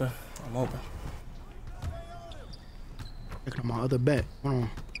 I'm open. I'm open. Checking on my other bet. Hold on.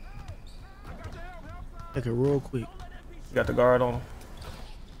 Check it real quick. You got the guard on him.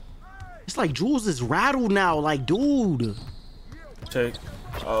 It's like Jules is rattled now. Like, dude. Take.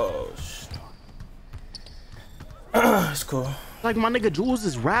 Oh, shit. It's cool. Like, my nigga Jules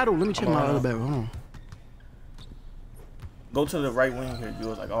is rattled. Let me check my other bet. Hold on. Go to the right wing here,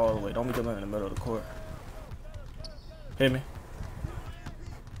 Jules. Like, all the way. Don't be coming in the middle of the court. Hit me.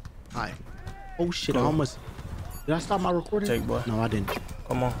 Alright. Oh shit, cool. I almost. Did I stop my recording? Take, boy. No, I didn't.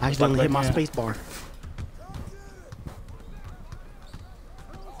 Come on. I accidentally hit my space bar.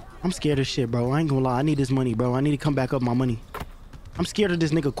 I'm scared of shit, bro. I ain't gonna lie. I need this money, bro. I need to come back up my money. I'm scared of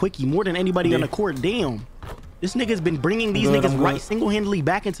this nigga Quickie more than anybody on the court. Damn. This nigga's been bringing these niggas right single-handedly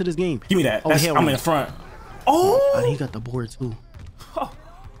back into this game. Give me that. Oh, I'm in front. Oh! He got the board too.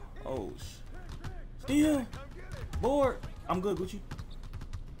 Oh. Steal. Board. I'm good, Gucci.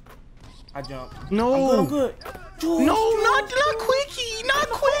 I jumped. No. I'm good. Jules, no, not Quickie. Not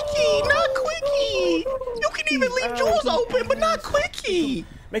Quickie. Not Quickie. You can even leave Jules open, but not Quickie.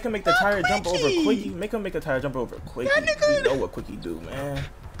 Make him make the tire jump over Quickie. Make him make a tire jump over Quickie. You know what Quickie do, man.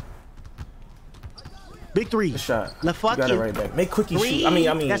 Big 3. Good shot. The fuck you got it right back. Make Quickie shoot. I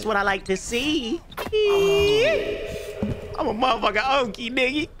mean. That's what I like to see. I'm a motherfucker Okie,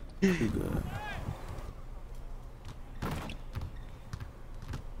 nigga. You good.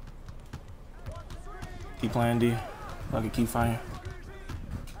 Keep playing D. I can keep firing.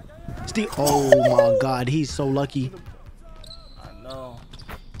 Steve. Oh my God, he's so lucky. I know.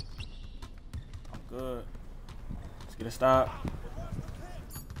 I'm good. Let's get a stop.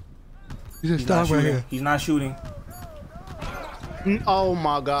 He's a stop right here. He's not shooting. Oh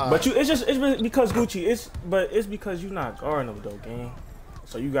my God. But it's because Gucci. It's because you're not guarding him though, gang.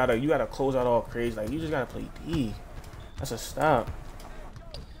 So you gotta close out all crazy. Like you just gotta play D. That's a stop.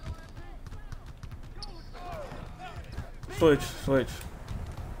 Switch.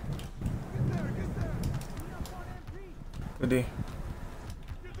 Good D.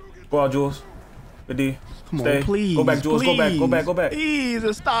 Go out, Jules. Good D. Come on, please. Go back, Jules. Please. Go back.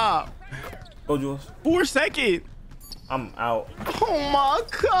 Please, stop. Go, Jules. 4 seconds. I'm out. Oh my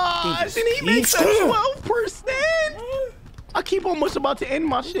God. And he makes a 12%. I keep almost about to end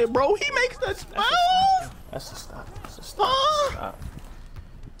my shit, bro. He makes that spell. That's a stop. That's a stop.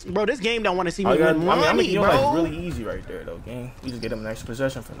 Bro, this game don't want to see me win money, I mean, your bro. life really easy right there, though, gang. You just get him an extra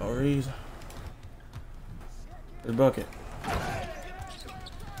possession for no reason. The bucket.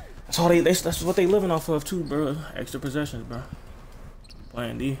 That's all that's what they living off of too, bro. Extra possessions, bro.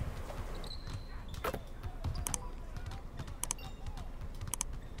 Playing D.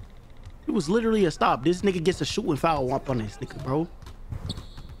 It was literally a stop. This nigga gets a shooting foul up on this nigga, bro. It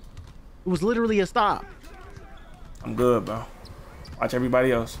was literally a stop. I'm good, bro. Watch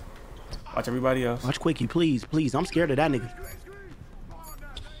everybody else. Watch everybody else. Watch Quickie, please, please. I'm scared of that nigga.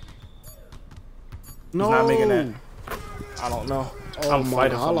 No. He's not making that. I don't know. Oh, I'm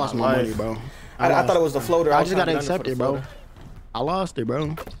fighting for I lost my money, bro. I thought it was the floater. I just gotta accept it, bro. I lost it,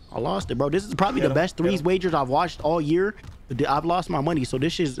 bro. I lost it, bro. This is probably the best threes wagers I've watched all year. I've lost my money, so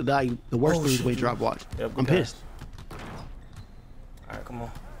this is like the worst threes wager I've watched. Yep, I'm pissed. All right, come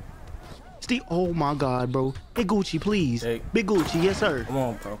on. Steve, oh my God, bro. Big Gucci, please. Big Gucci, yes sir. Come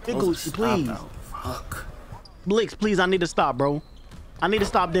on, bro. Big Gucci, please. Fuck. Blix, please. I need to stop, bro. I need to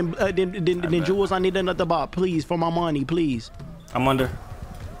stop. Then Jules, I need another bot, please, for my money, please. I'm under.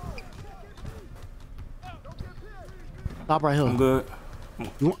 Stop right here. I'm good.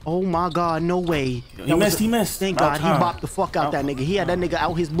 Oh my God, no way. He missed. He missed. Thank God, he bopped the fuck out that nigga. He had that nigga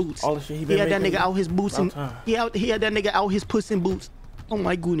out his boots. All the shit he had that nigga out his boots and he had that nigga out his puss and boots. Oh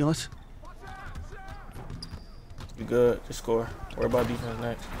my goodness. You good? Just score. Worry about defense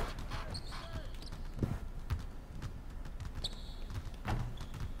next.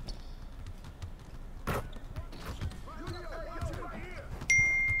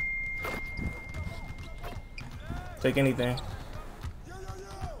 Take anything.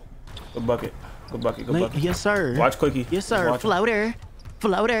 Good bucket. Good bucket. Good bucket. Yes, sir. Watch Quickie. Yes, sir. Floater.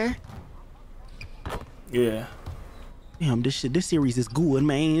 Floater. Yeah. Damn, this series is good,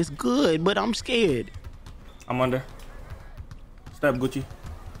 man. It's good, but I'm scared. I'm under. Step, Gucci.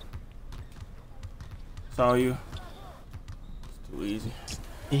 Saw you. It's too easy.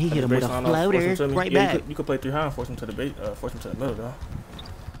 And he hit him with a floater right back. You could play 3 high and force him to the base, force him to the middle, though.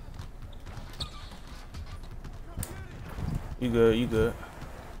 You good? You good?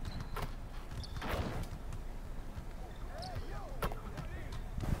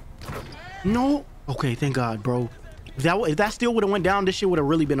 No. Okay, thank God, bro. If that still would have went down, this shit would have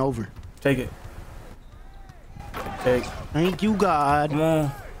really been over. Take it. Take. Thank you, God. Come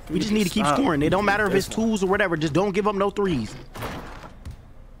on. We just need to keep scoring. It don't matter if it's twos or whatever. Just don't give up no threes.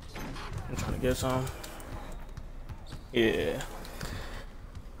 I'm trying to get some. Yeah.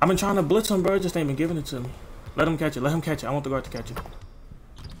 I've been trying to blitz him, bro. Just ain't been giving it to me. Let him catch it. Let him catch it. I want the guard to catch it.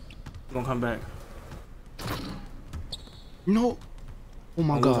 He's gonna come back. No. Oh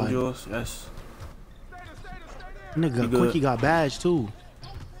my God. Yours. Yes. Nigga, Quickie got badge too.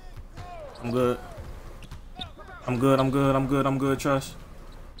 I'm good. I'm good. I'm good. I'm good. I'm good. Trust.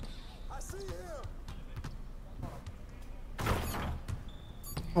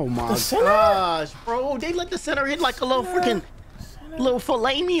 Oh my gosh, bro. They let the center hit like a little freaking little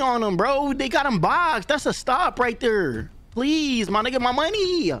filet me on him, bro. They got him boxed. That's a stop right there. Please, my nigga, my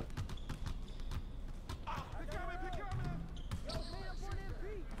money.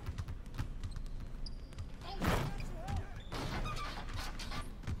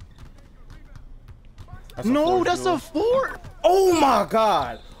 No, that's a 4. Oh my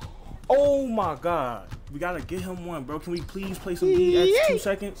God. Oh my God. We gotta get him one, bro. Can we please play some D at 2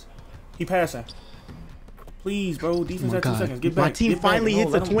 seconds? He passing. Please, bro. Defense at 2 seconds. Get back. My team finally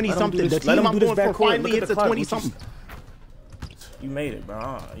hits a 20-something. The team I'm going for finally hits a 20-something. You made it,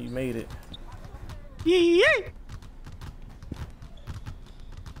 bro. You made it. Yeah.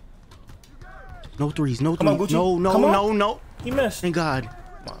 No threes. No threes. No. He missed. Thank God.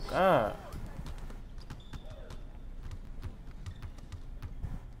 Oh my God.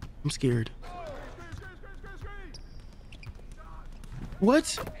 I'm scared.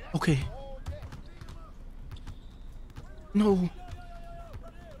 What? Okay. No.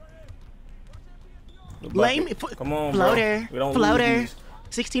 Lame. Come on, floater. Bro. We don't floater.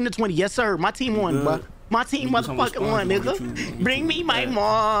 16 to 20. Yes, sir. My team won, bro. My team motherfucking won, nigga. Bring me my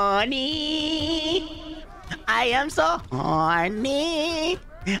money. I am so horny.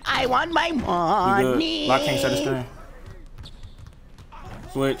 I want my money. Lock can't set the screen.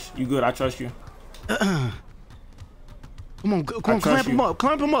 Switch. You good? I trust you. Come on, clamp him up.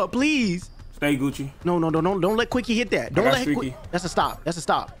 Clamp him up, please. Stay Gucci. No, don't let Quickie hit that. Don't let Quickie. That's a stop. That's a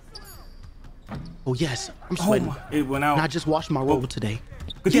stop. Oh yes, I'm sweating. It went out. And I just washed my robe today.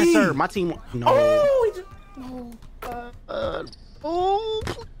 Yes, sir. My team. No. Oh,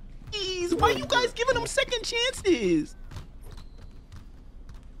 please. Why you guys giving them second chances?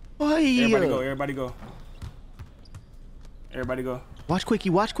 Everybody go. Everybody go. Everybody go. Watch Quickie.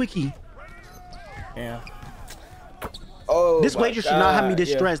 Watch Quickie. Yeah. Oh, this wager should not have me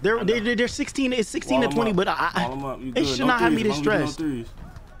distressed. They're 16. It's 16 to 20, but it should not have me distressed. You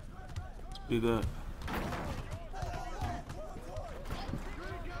good.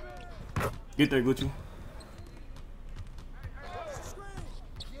 Get there, Gucci.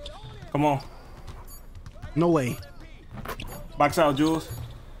 Come on. No way. Box out, Jules.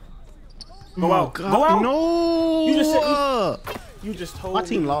 Go out. God, Go out. No. You just told my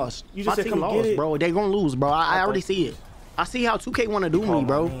team lost. You just my team lost, bro. They gonna lose, bro. I already see it. I see how 2K want to do me,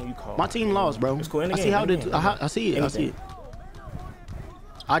 bro. My team lost, bro. I see how I see it. I see it.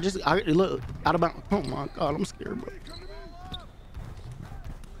 I look out of bounds. Oh my God, I'm scared, bro.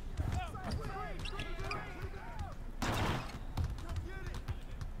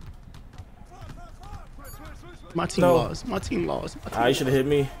 My team lost. My team lost. You should have hit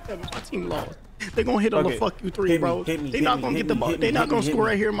me. My team lost. They gonna hit on the fuck you three, bro. They not gonna get the ball. They not gonna score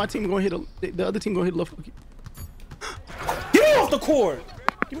right here. My team gonna hit the other team gonna hit the fuck you. Get me off the court.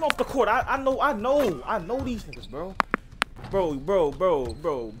 Get me off the court. I know these niggas, bro. Bro.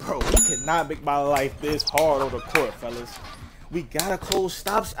 We cannot make my life this hard on the court, fellas. We gotta close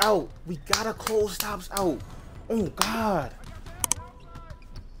stops out. Oh God.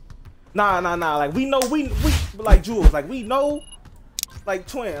 Nah. Like we know we like Jules. Like we know. Like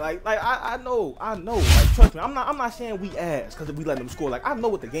twin. Like I know. Like trust me. I'm not saying we ass because we let them score. Like I know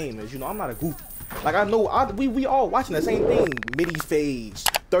what the game is. You know I'm not a goofy. Like I know we all watching the same thing. Midi fades,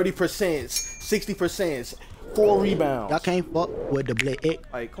 30%, 60%, 4 rebounds. Y'all can't fuck with the Blitz.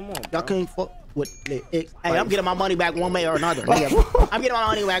 Like come on. Y'all can't fuck with the X. Hey, I'm getting my money back one way or another. I'm getting my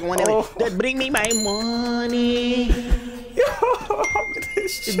money back one way. Just bring me my money.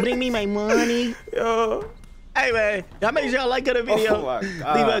 Just bring me my money. Yo. Hey man, y'all make sure y'all like the video.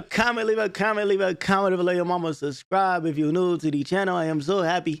 Leave a comment below your mama. Subscribe if you're new to the channel. I am so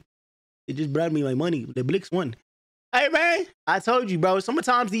happy. It just brought me my money. The Blix won. Hey man, I told you, bro.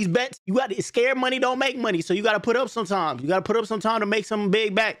 Sometimes these bets, you got to scared money don't make money. So you got to put up sometimes. You got to put up some time to make something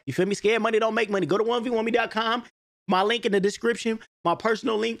big back. You feel me? Scared money don't make money. Go to 1v1me.com. My link in the description, my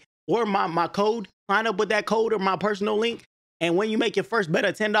personal link, or my code. Sign up with that code or my personal link. And when you make your first bet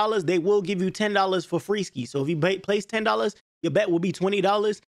of $10, they will give you $10 for free ski. So if you place $10, your bet will be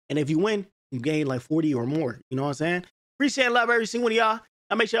 $20. And if you win, you gain like 40 or more. You know what I'm saying? Appreciate and love every single one of y'all.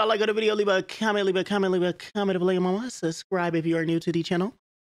 Now make sure y'all like the video. Leave a comment below your mama. Subscribe if you are new to the channel.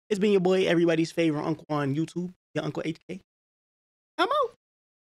 It's been your boy, everybody's favorite uncle on YouTube, your Uncle HK. I'm out.